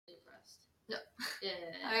No. Yeah.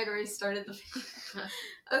 I had already started the video.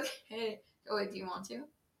 Okay. Oh, wait, do you want to? No,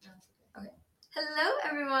 it's okay. Hello,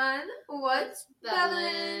 everyone. What's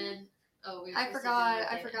Babylon? Oh, we I forgot.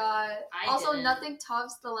 Also, nothing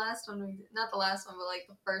tops the last one we did. Not the last one, but like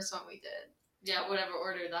the first one we did. Yeah, whatever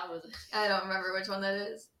order that was. I don't remember which one that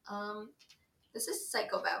is. This is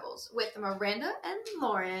Psychobabbles with Miranda and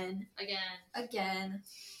Lauren. Again.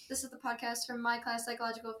 This is the podcast from my class,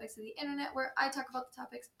 Psychological Effects of the Internet, where I talk about the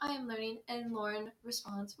topics I am learning and Lauren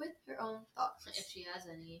responds with her own thoughts. If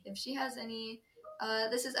she has any.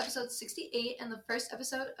 This is episode 68 and the first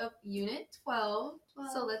episode of Unit 12.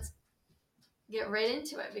 So let's get right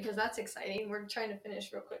into it because that's exciting. We're trying to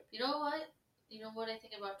finish real quick. You know what I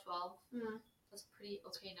think about 12? That's a pretty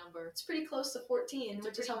okay number. It's pretty close to 14,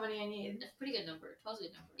 which is how many I need. It's a pretty good number. 12 is a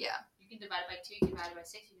good number. Yeah. You can divide it by 2, you can divide it by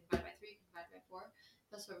 6, you can divide it by 3, you can divide it by 4.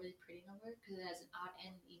 That's a really pretty number because it has an odd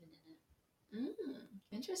and an even in it.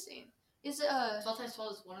 Interesting. Is it 12 times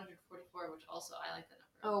 12 is 144, which also I like that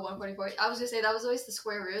number. Oh, 144. I was gonna say that was always the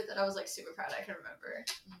square root that I was like super proud I can remember.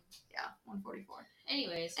 Yeah, 144.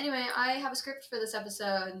 Anyway, I have a script for this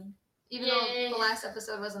episode. Even though the last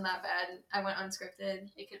episode wasn't that bad, I went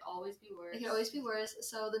unscripted. It could always be worse.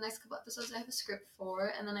 So the next couple episodes I have a script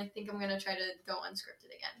for, and then I think I'm gonna try to go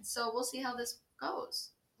unscripted again. So we'll see how this goes.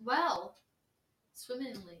 Well,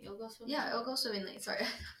 swimmingly. It'll go swimmingly. Yeah, it'll go swimmingly. Sorry.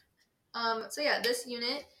 So yeah, this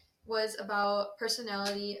unit was about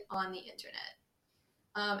personality on the internet.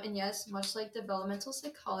 And yes, much like developmental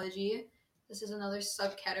psychology, this is another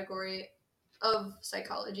subcategory of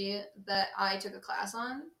psychology that I took a class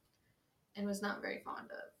on and was not very fond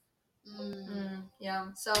of. Yeah,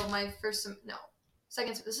 so my this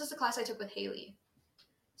is the class I took with Haley.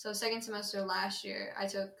 So second semester last year, I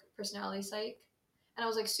took personality psych, and I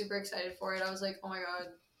was like super excited for it. I was like, oh my god,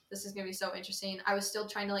 this is gonna be so interesting. I was still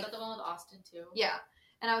trying to like. Is that the one with Austin too? Yeah,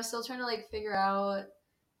 and I was still trying to like figure out,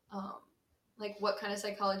 like what kind of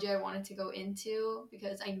psychology I wanted to go into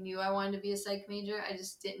because I knew I wanted to be a psych major. I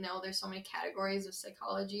just didn't know there's so many categories of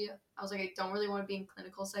psychology. I was like, I don't really want to be in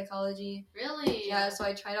clinical psychology. Really? Yeah, so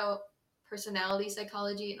I tried out personality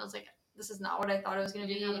psychology, and I was like, this is not what I thought it was going to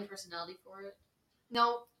be. You didn't have the personality for it?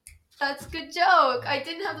 No, that's a good joke. I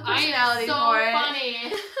didn't have the personality for it.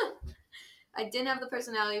 Funny. I didn't have the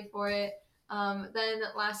personality for it. Then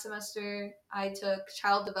last semester, I took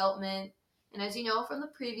child development, and as you know from the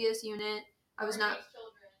previous unit, I was not.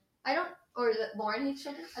 I don't. Or that Lauren hates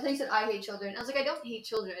children? I think you said I hate children. I was like, I don't hate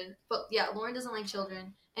children, but yeah, Lauren doesn't like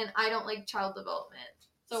children, and I don't like child development.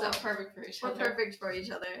 So we're perfect for each other. We're perfect for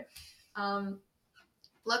each other.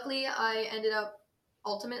 Luckily, I ended up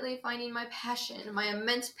ultimately finding my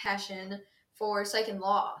immense passion for psych and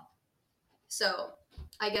law. So,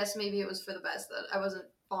 I guess maybe it was for the best that I wasn't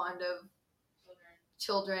fond of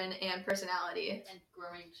children and personality. And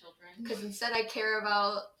growing children. Because instead I care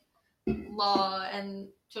about law and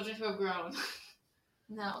children who have grown.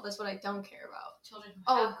 No, that's what I don't care about. Children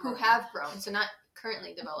who have grown, so not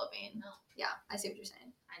currently developing. No. Yeah, I see what you're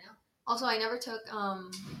saying. I know. Also, I never took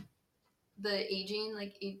the aging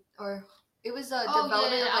or it was development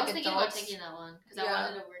of I was adults. thinking about taking that one because I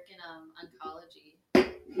wanted to work in oncology.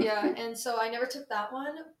 Yeah, and so I never took that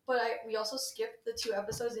one, but we also skipped the 2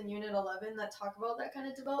 episodes in Unit 11 that talk about that kind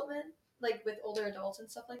of development, like with older adults and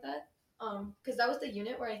stuff like that. Because that was the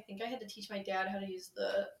unit where I think I had to teach my dad how to use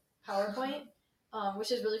the PowerPoint,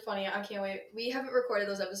 which is really funny. I can't wait. We haven't recorded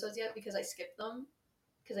those episodes yet because I skipped them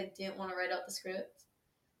because I didn't want to write out the script.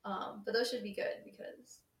 But those should be good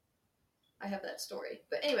because I have that story.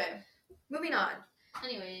 But anyway, moving on.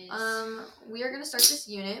 Anyways. We are going to start this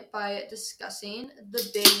unit by discussing the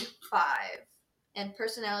Big 5 and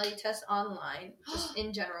personality test online, just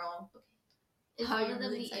in general. Okay. Is one of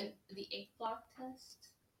them the 8 block test?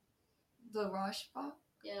 The Rorschach?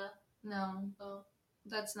 Yeah. No. Oh.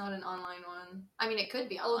 That's not an online one. I mean, it could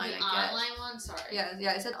be online, I guess. Online one? Sorry.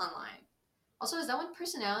 Yeah, I said online. Also, is that one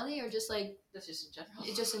personality or just like... That's just in general.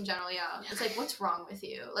 It's just in general, yeah. It's like, what's wrong with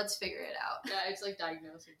you? Let's figure it out. Yeah, it's like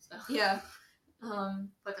diagnosing stuff. Yeah.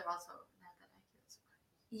 But they're also not that accurate.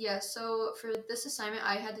 Yeah, so for this assignment,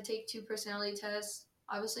 I had to take 2 personality tests.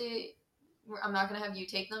 Obviously, I'm not going to have you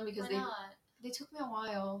take them because they took me a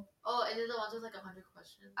while. Oh, and they're the ones with like 100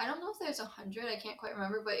 questions? I don't know if there's 100. I can't quite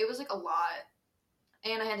remember, but it was like a lot.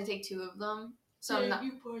 And I had to take 2 of them. So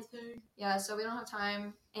you poor thing. Yeah, so we don't have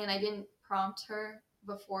time. And I didn't prompt her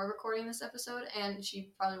before recording this episode, and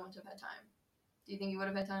she probably wouldn't have had time. Do you think you would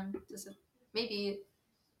have had time to sit? Maybe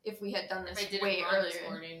if we had done this way earlier. This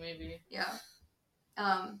morning, maybe. Yeah.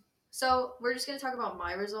 So we're just going to talk about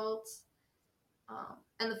my results.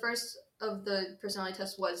 And the first of the personality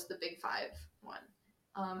test was the Big 5 one.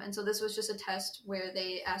 And so this was just a test where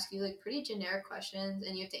they ask you like pretty generic questions,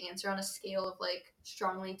 and you have to answer on a scale of like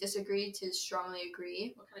strongly disagree to strongly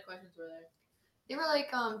agree. What kind of questions were there? They were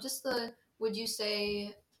like just the would you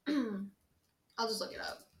say I'll just look it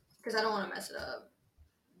up because I don't want to mess it up.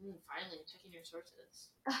 Finally, checking your sources.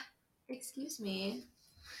 Excuse me.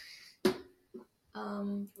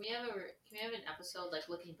 Can we have an episode like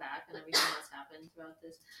looking back on everything that's happened throughout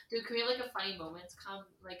this? Dude, can we have like a funny moments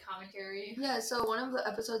commentary? Yeah, so one of the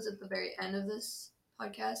episodes at the very end of this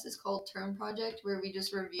podcast is called Term Project, where we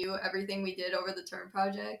just review everything we did over the term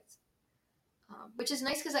project. Which is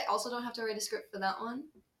nice because I also don't have to write a script for that one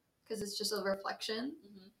because it's just a reflection.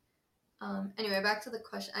 Mm-hmm. Anyway, back to the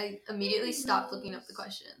question. I immediately stopped looking up the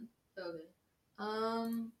question. Okay.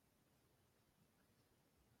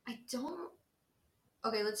 I don't...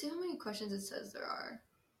 Okay, let's see how many questions it says there are.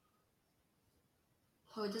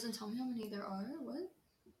 Oh, it doesn't tell me how many there are? What?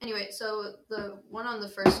 Anyway, so the one on the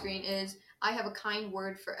first screen is, I have a kind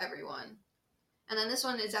word for everyone. And then this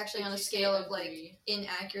one is actually on a scale of, like,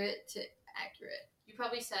 inaccurate to accurate. You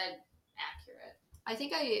probably said accurate. I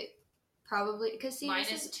think I probably... Because see, mine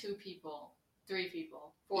is 2 people. 3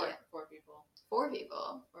 people. 4. Yeah. 4 people. 4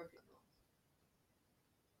 people. 4 people.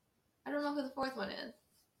 I don't know who the 4th one is.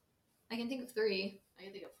 I can think of 3. I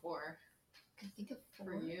can think of 4. I can think of 4.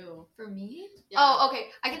 For you. For me? Yeah. Oh, okay.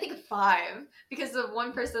 I can think of 5. Because the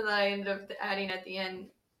one person that I ended up adding at the end,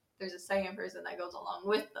 there's a second person that goes along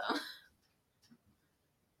with them.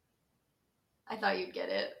 I thought you'd get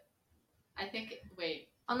it. I think, wait.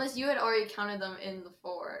 Unless you had already counted them in the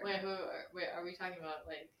 4. Wait, are we talking about,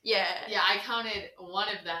 like... Yeah. Yeah, I counted one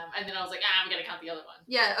of them, and then I was like, I'm gonna count the other one.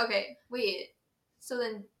 Yeah, okay. Wait. So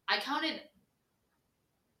then... I counted...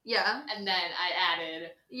 Yeah. And then I added...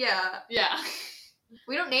 Yeah. Yeah.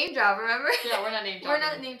 We don't name drop, remember? Yeah, we're not name dropping. We're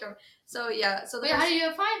not name drop. So, yeah. So wait, how do you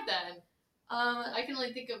have 5 then? I can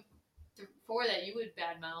only think of 4 that you would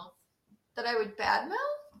badmouth. That I would badmouth?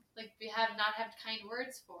 Like, we have not have kind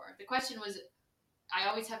words for. The question was, I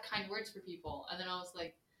always have kind words for people. And then I was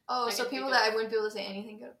like... Oh, so people that I wouldn't be able to say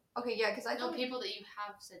anything good. Okay, yeah, because I know thought... people that you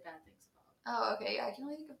have said bad things about. Oh, okay, yeah, I can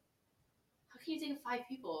only think of... How can you think of 5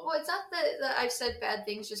 people? Well, it's not that I've said bad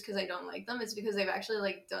things just because I don't like them. It's because they've actually,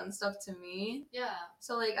 like, done stuff to me. Yeah.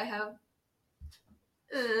 So, like, I have...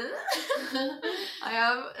 I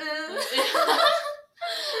have...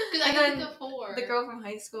 Because I can think of 4. The girl from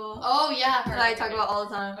high school. Oh, yeah, her. That I talk about all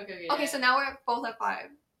the time. Okay, Okay, so now we're both at 5.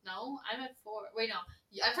 No, I'm at 4. Wait, no.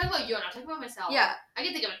 I'm talking about you, and I'm talking about myself. Yeah. I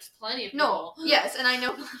can think of plenty of people. No, yes, and I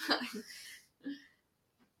know...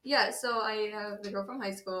 Yeah, so I have the girl from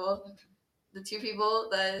high school, the 2 people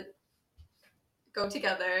that go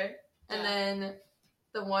together, and then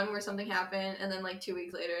the one where something happened, and then, like, 2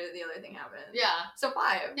 weeks later, the other thing happened. Yeah. So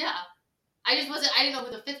 5. Yeah. I didn't know who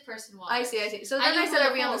the 5th person was. I see. So then I said,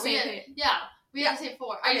 are we on the same page? Yeah. We had to say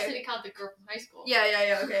 4. I Okay. just didn't count the girl from high school.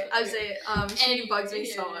 Yeah, okay. I would say, she bugs me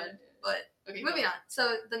so Yeah. much. But, okay, moving on.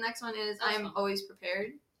 So, the next one is, That's I'm fun. always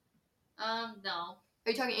prepared. No.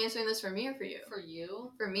 Are you talking answering this for me or for you? For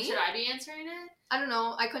you? For me? Should I be answering it? I don't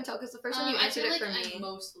know. I couldn't tell because the first one you answered I it feel for like me. I'm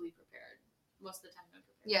mostly prepared. Most of the time I'm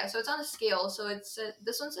prepared. Yeah, so it's on a scale. So it's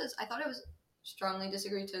this one says, I thought it was strongly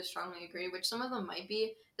disagree to strongly agree, which some of them might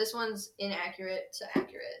be. This one's inaccurate to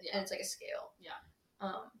accurate, and it's like a scale.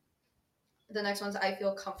 Yeah. The next one's I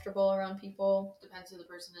feel comfortable around people. Depends who the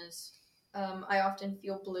person is. I often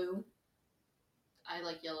feel blue. I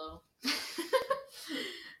like yellow.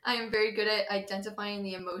 I am very good at identifying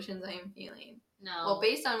the emotions I am feeling. No. Well,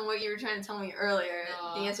 based on what you were trying to tell me earlier,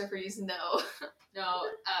 No. the answer for you is no. No,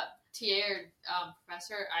 TA or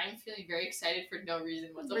professor, I'm feeling very excited for no reason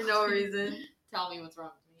whatsoever. For no reason. Tell me what's wrong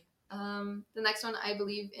with me. The next one, I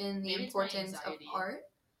believe in the Maybe it's my importance of anxiety. art.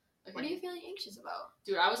 Okay. What are you feeling anxious about?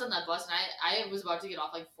 Dude, I was on that bus and I was about to get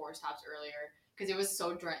off like 4 stops earlier because it was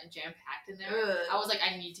so jam-packed in there. Ugh. I was like,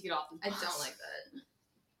 I need to get off this I bus. don't like that.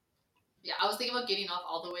 Yeah, I was thinking about getting off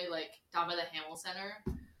all the way like down by the Hamel Center.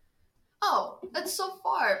 Oh, that's so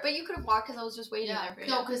far. But you could have walked because I was just waiting there for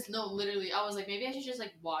you. No, literally, I was like, maybe I should just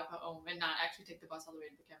like walk home and not actually take the bus all the way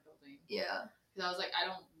to the Kent building. Yeah. Because I was like, I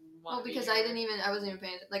don't want. Well, because I wasn't even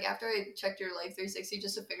paying. Like after I checked your Life 360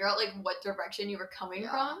 just to figure out like what direction you were coming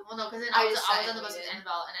from. Well, no, because then I I was decided on the bus with it.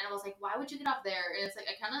 Annabelle, and Annabelle was like, "Why would you get off there?" And it's like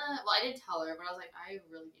I kind of, well, I didn't tell her, but I was like, I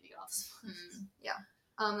really need to get off this bus. Yeah.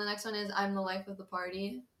 The next one is I'm the life of the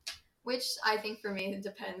party, which I think for me it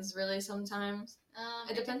depends really sometimes.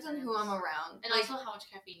 It depends on who I'm around. And like, also how much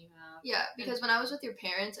caffeine you have. Yeah, because when I was with your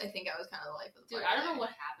parents, I think I was kind of the life of the Dude, party. I don't know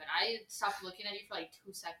what happened. I stopped looking at you for like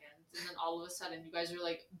 2 seconds, and then all of a sudden, you guys were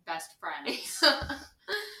like best friends.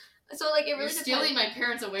 So like it You're really stealing depends. my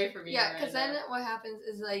parents away from me. Yeah, because then what happens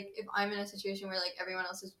is like if I'm in a situation where like everyone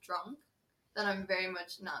else is drunk, then I'm very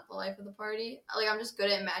much not the life of the party. Like I'm just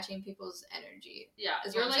good at matching people's energy. Yeah,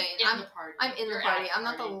 is you're what I'm like saying. in the party. I'm in You're the party. at I'm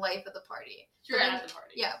not the life of the party. You're then, at the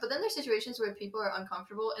party. Yeah, but then there's situations where people are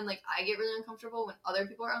uncomfortable, and like I get really uncomfortable when other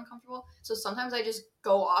people are uncomfortable. So sometimes I just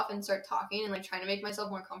go off and start talking and like trying to make myself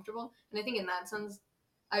more comfortable. And I think in that sense,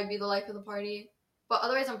 I'd be the life of the party. But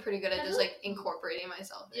otherwise, I'm pretty good at just like incorporating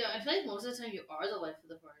myself. Yeah, I feel like most of the time you are the life of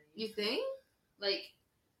the party. You think? Like,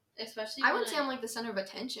 especially. I wouldn't say I'm like the center of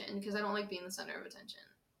attention because I don't like being the center of attention.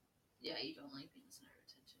 Yeah, you don't like being the center of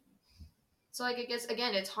attention. So like I guess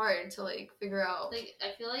again, it's hard to like figure out. Like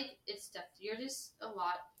I feel like you're just a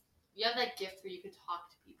lot. You have that gift where you can talk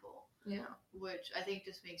to people. Yeah. Which I think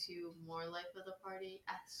just makes you more life of the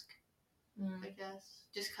party-esque. I guess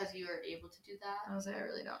just because you are able to do that. I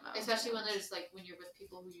really don't know. Especially when there's like when you're with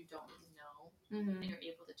people who you don't really know, and you're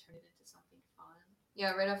able to turn it into something fun.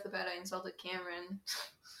 Yeah, right off the bat, I insulted Cameron.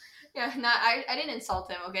 Yeah, I didn't insult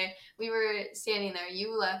him. Okay, we were standing there.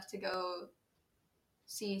 You left to go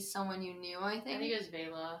see someone you knew. I think it was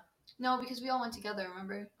Vela. No, because we all went together.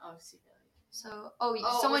 Remember? Oh, see Vela. So,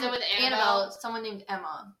 someone with Annabelle, someone named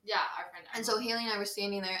Emma. Yeah, our friend Emma. And so Haley and I were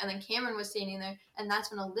standing there, and then Cameron was standing there, and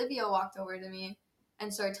that's when Olivia walked over to me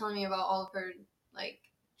and started telling me about all of her like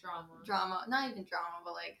drama, not even drama,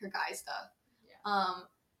 but like her guy stuff. Yeah.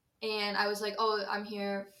 And I was like, oh, I'm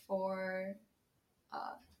here for,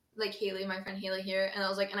 like Haley, my friend Haley here, and I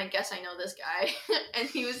was like, and I guess I know this guy, and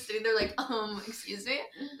he was sitting there like, excuse me,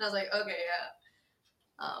 and I was like, okay,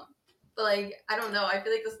 yeah. But like, I don't know. I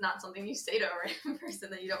feel like that's not something you say to a random person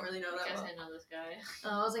that you don't really know that well. I guess I know this guy.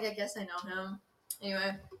 I was like, I guess I know him.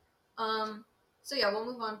 Anyway, so yeah, we'll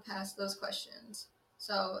move on past those questions.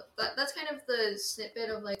 So that's kind of the snippet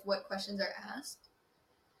of like what questions are asked.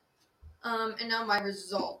 And now my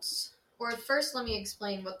results. Or first, let me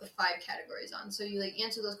explain what the 5 categories on. So you like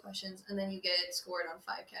answer those questions, and then you get scored on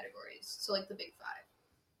 5 categories. So like the big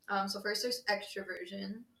 5. So first there's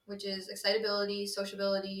extroversion, which is excitability,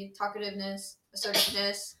 sociability, talkativeness,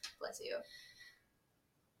 assertiveness. Bless you.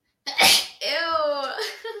 Ew.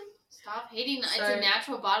 Stop hating. Sorry. It's a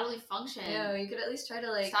natural bodily function. Ew, you could at least try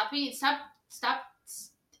to like stop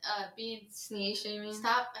being sneeze shaming.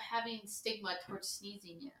 Stop having stigma towards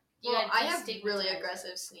sneezing. Yeah. Well, I have really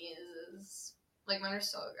aggressive sneezes. Like mine are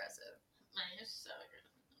so aggressive. Mine is so aggressive.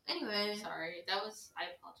 Anyway, sorry. I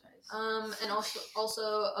apologize. And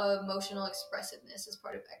also emotional expressiveness is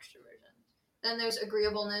part of extroversion. Then there's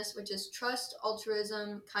agreeableness, which is trust,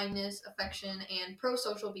 altruism, kindness, affection, and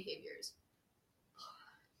pro-social behaviors.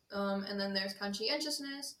 And then there's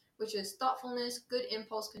conscientiousness, which is thoughtfulness, good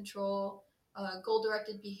impulse control,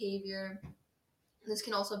 goal-directed behavior. This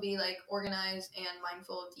can also be like organized and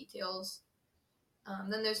mindful of details.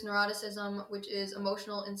 Then there's neuroticism, which is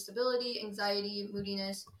emotional instability, anxiety,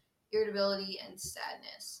 moodiness, irritability, and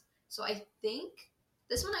sadness. So I think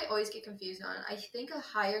this one I always get confused on. I think a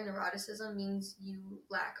higher neuroticism means you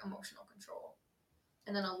lack emotional control,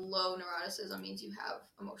 and then a low neuroticism means you have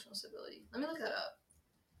emotional stability. Let me look that up.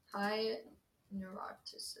 High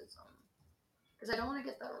neuroticism, because I don't want to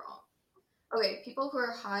get that wrong. Okay, people who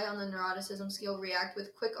are high on the neuroticism scale react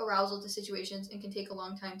with quick arousal to situations and can take a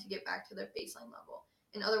long time to get back to their baseline level.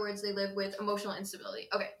 In other words, they live with emotional instability.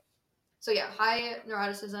 Okay, so yeah, high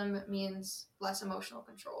neuroticism means less emotional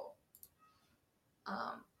control.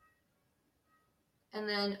 And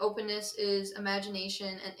then openness is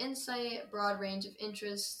imagination and insight, broad range of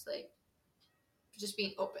interests, like just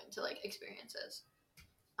being open to like experiences.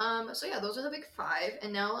 So yeah, those are the big 5,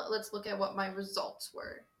 and now let's look at what my results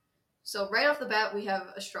were. So right off the bat, we have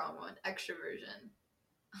a strong one, extroversion.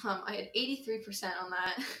 I had 83% on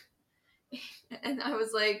that. And I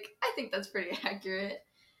was like, I think that's pretty accurate.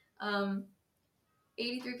 83%.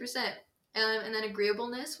 And then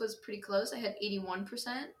agreeableness was pretty close. I had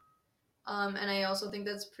 81%. And I also think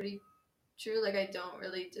that's pretty true. Like, I don't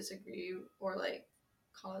really disagree or, like,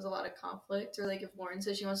 cause a lot of conflict. Or, like, if Lauren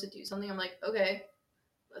says she wants to do something, I'm like, okay,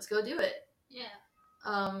 let's go do it.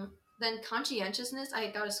 Yeah. Then conscientiousness, I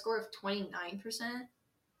got a score of 29%.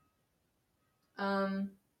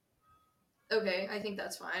 Okay, I think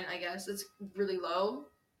that's fine, I guess. It's really low.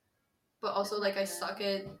 But also, like, I suck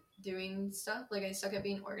at doing stuff. Like, I suck at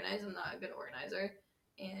being organized. I'm not a good organizer.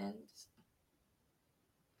 And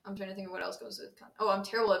I'm trying to think of what else goes with I'm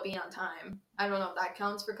terrible at being on time. I don't know if that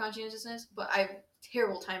counts for conscientiousness, but I have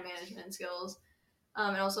terrible time management skills.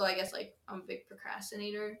 And also, I guess, like, I'm a big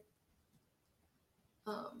procrastinator.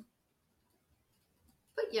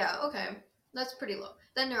 But yeah, okay. That's pretty low.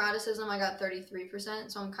 Then neuroticism, I got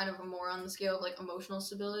 33%, so I'm kind of more on the scale of, like, emotional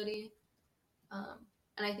stability.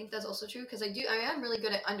 And I think that's also true because I am really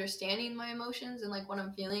good at understanding my emotions and like what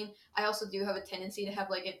I'm feeling. I also do have a tendency to have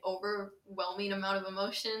like an overwhelming amount of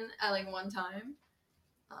emotion at like one time.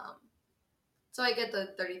 Um, so I get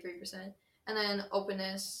the 33%. And then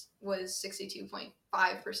openness was 62.5%.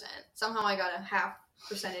 Somehow I got a half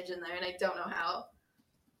percentage in there and I don't know how.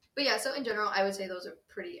 But yeah, so in general, I would say those are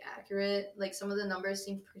pretty accurate. Like some of the numbers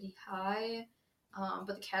seem pretty high, but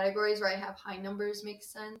the categories where I have high numbers make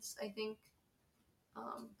sense, I think.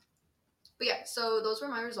 Um, but yeah, so those were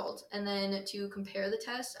my results. And then to compare the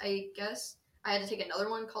test, I guess I had to take another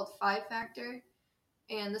one called Five Factor.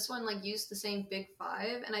 And this one like used the same big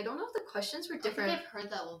five. And I don't know if the questions were different. I think I've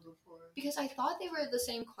heard that one before. Because I thought they were the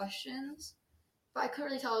same questions, but I couldn't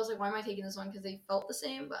really tell. I was like, why am I taking this one? Because they felt the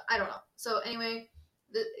same, but I don't know. So anyway,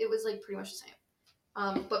 it was like pretty much the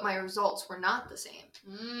same. But my results were not the same.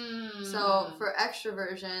 So for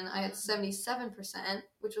extroversion, I had 77%,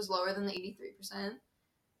 which was lower than the 83%.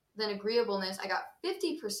 Then agreeableness, I got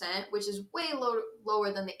 50%, which is way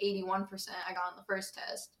lower than the 81% I got on the first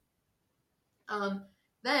test.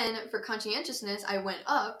 Then for conscientiousness, I went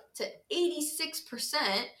up to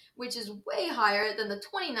 86%, which is way higher than the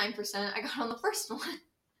 29% I got on the first one.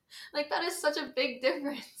 Like, that is such a big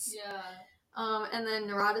difference. Yeah. And then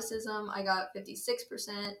neuroticism, I got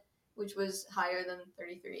 56%, which was higher than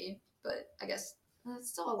 33%, but I guess it's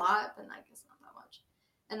still a lot, but I guess not that much.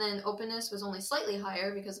 And then openness was only slightly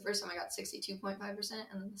higher because the first time I got 62.5%,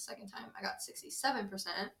 and then the second time I got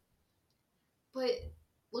 67%. But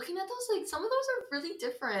looking at those, like, some of those are really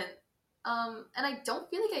different. And I don't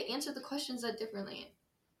feel like I answered the questions that differently.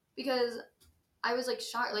 Because I was, like,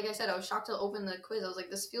 shocked. Like I said, I was shocked to open the quiz. I was like,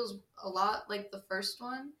 this feels a lot like the first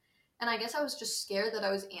one. And I guess I was just scared that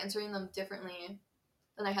I was answering them differently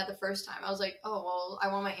than I had the first time. I was like, oh, well, I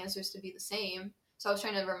want my answers to be the same. So I was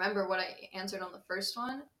trying to remember what I answered on the first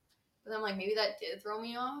one. But then, like, maybe that did throw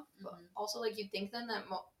me off. But also, like, you'd think then that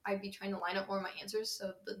I'd be trying to line up more of my answers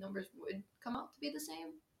so the numbers would come out to be the same.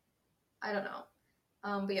 I don't know.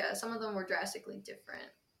 But yeah, some of them were drastically different.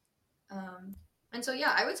 And so,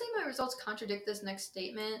 yeah, I would say my results contradict this next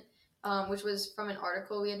statement, which was from an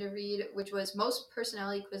article we had to read, which was most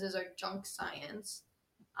personality quizzes are junk science.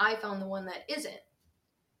 I found the one that isn't.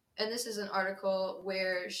 And this is an article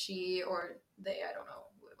where she, or they, I don't know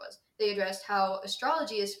who it was, they addressed how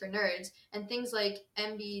astrology is for nerds, and things like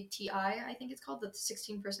MBTI, I think it's called, the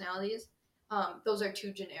 16 personalities, those are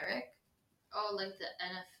too generic. Oh, like the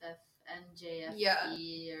NFF, NJFE, yeah.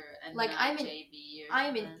 or like I'm an ENFP.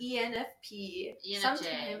 ENFP.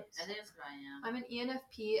 Sometimes I think that's what I am. I'm an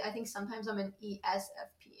ENFP. I think sometimes I'm an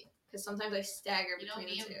ESFP because sometimes I stagger between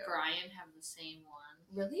the two. Me and Brian have the same one.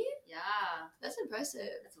 Really? Yeah. That's impressive.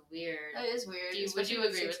 That's weird. That is weird. Would you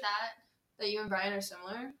agree with that? That you and Brian are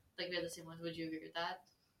similar? Like we have the same one. Would you agree with that?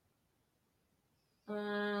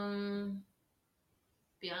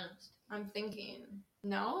 Be honest. I'm thinking.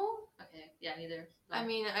 No? Okay. Yeah, neither. No. I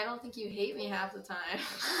mean, I don't think you hate me half the time.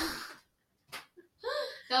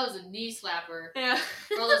 That was a knee slapper. Yeah.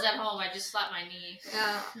 For all those at home, I just slapped my knee.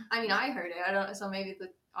 Yeah. I mean, I heard it. I don't. So maybe the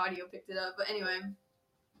audio picked it up. But anyway.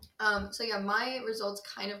 So yeah, my results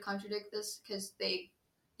kind of contradict this because they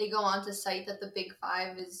go on to cite that the Big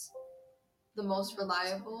Five is the most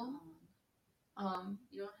reliable.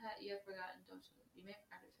 You have forgotten. You may have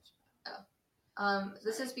forgotten. Oh.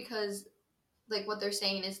 This is because, like, what they're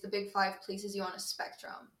saying is the Big Five places you on a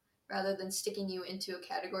spectrum rather than sticking you into a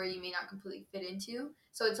category you may not completely fit into.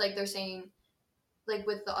 So it's like they're saying, like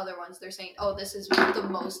with the other ones, they're saying, oh, this is the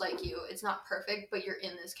most like you. It's not perfect, but you're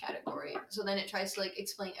in this category. So then it tries to, like,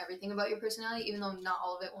 explain everything about your personality, even though not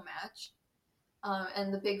all of it will match.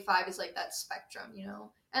 And the Big Five is like that spectrum, you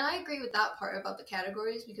know? And I agree with that part about the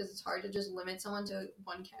categories because it's hard to just limit someone to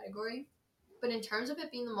one category. But in terms of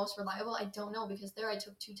it being the most reliable, I don't know because there I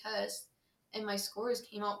took 2 tests and my scores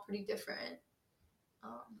came out pretty different.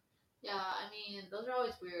 Yeah, I mean, those are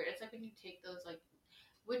always weird. It's like when you take those, like,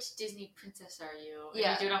 which Disney princess are you?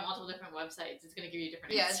 And you do it on multiple different websites. It's going to give you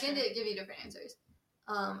different answers. Yeah, it's going to give you different answers.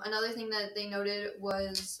 Another thing that they noted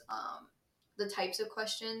was the types of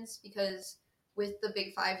questions because with the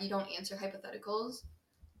Big Five, you don't answer hypotheticals.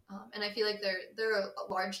 And I feel like there are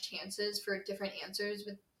large chances for different answers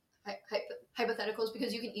with hypotheticals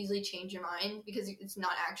because you can easily change your mind because it's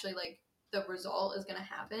not actually like the result is going to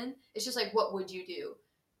happen. It's just like, what would you do?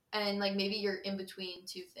 And like maybe you're in between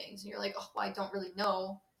 2 things and you're like, oh, well, I don't really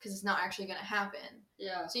know because it's not actually going to happen.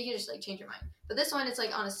 Yeah. So you can just like change your mind. But this one, it's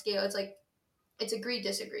like on a scale, it's like, it's agree,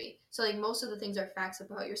 disagree. So like most of the things are facts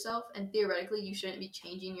about yourself and theoretically you shouldn't be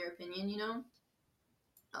changing your opinion, you know?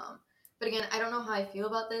 But again, I don't know how I feel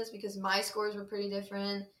about this because my scores were pretty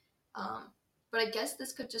different. But I guess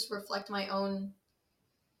this could just reflect my own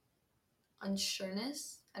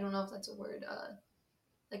unsureness. I don't know if that's a word.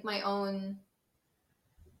 Like my own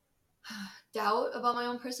doubt about my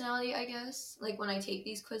own personality, I guess. Like when I take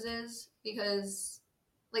these quizzes, because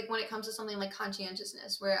like when it comes to something like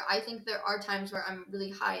conscientiousness, where I think there are times where I'm really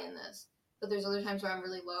high in this, but there's other times where I'm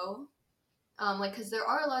really low. Like, because there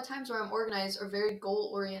are a lot of times where I'm organized or very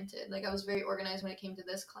goal oriented. Like I was very organized when it came to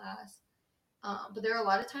this class. But there are a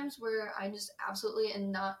lot of times where I just absolutely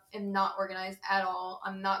am not organized at all.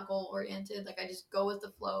 I'm not goal oriented. Like I just go with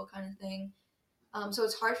the flow kind of thing. So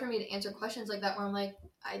it's hard for me to answer questions like that where I'm like,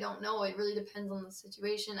 I don't know. It really depends on the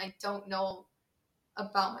situation. I don't know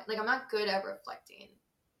about I'm not good at reflecting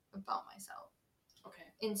about myself. Okay.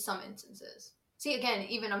 In some instances. See, again,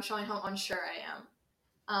 even I'm showing how unsure I am.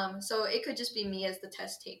 So it could just be me as the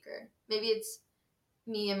test taker. Maybe it's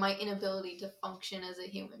me and my inability to function as a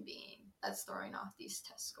human being that's throwing off these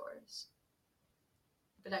test scores.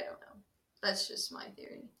 But I don't know. That's just my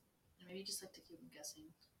theory. Maybe you just like to keep them guessing.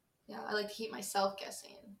 Yeah, I like to keep myself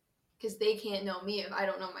guessing. Because they can't know me if I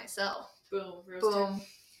don't know myself. Boom. Boom.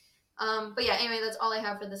 But yeah, anyway, that's all I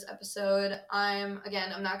have for this episode. I'm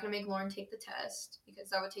not going to make Lauren take the test because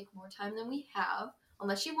that would take more time than we have.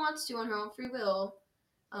 Unless she wants to on her own free will.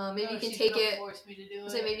 Maybe you can take it. Force me to do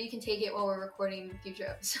so maybe you can take it while we're recording future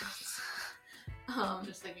episodes.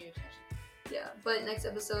 Just like me. Yeah, but next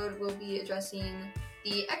episode we'll be addressing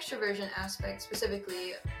the extroversion aspect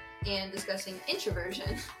specifically and discussing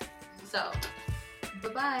introversion. So,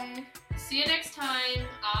 bye-bye. See you next time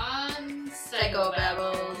on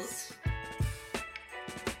Psychobabbles.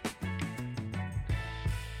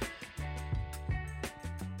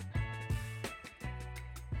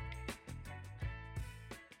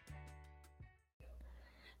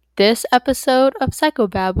 This episode of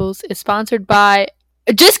Psychobabbles is sponsored by...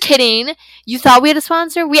 Just kidding! You thought we had a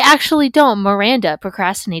sponsor? We actually don't. Miranda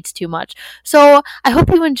procrastinates too much. So I hope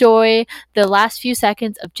you enjoy the last few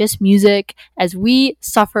seconds of just music as we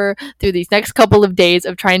suffer through these next couple of days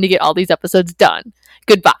of trying to get all these episodes done.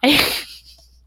 Goodbye.